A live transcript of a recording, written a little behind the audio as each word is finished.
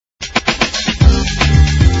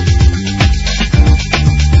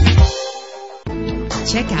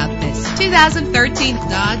Check out this 2013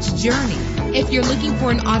 Dodge Journey. If you're looking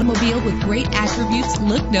for an automobile with great attributes,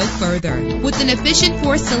 look no further. With an efficient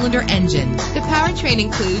 4-cylinder engine, the powertrain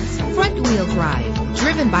includes front-wheel drive,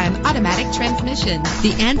 driven by an automatic transmission.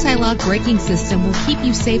 The anti-lock braking system will keep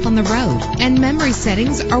you safe on the road, and memory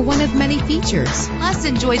settings are one of many features. Plus,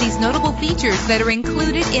 enjoy these notable features that are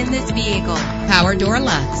included in this vehicle: power door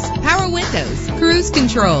locks, power windows, cruise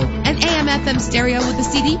control, an AM/FM stereo with a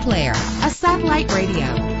CD player, a satellite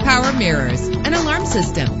radio, power mirrors, an alarm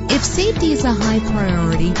system. If safety is a high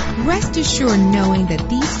priority, rest assured knowing that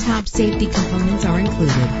these top safety components are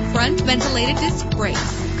included: front ventilated disc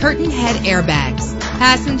brakes, curtain head airbags,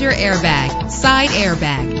 passenger airbag, side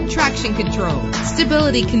airbag, traction control,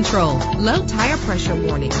 stability control, low tire pressure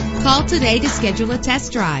warning. Call today to schedule a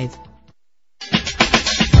test drive.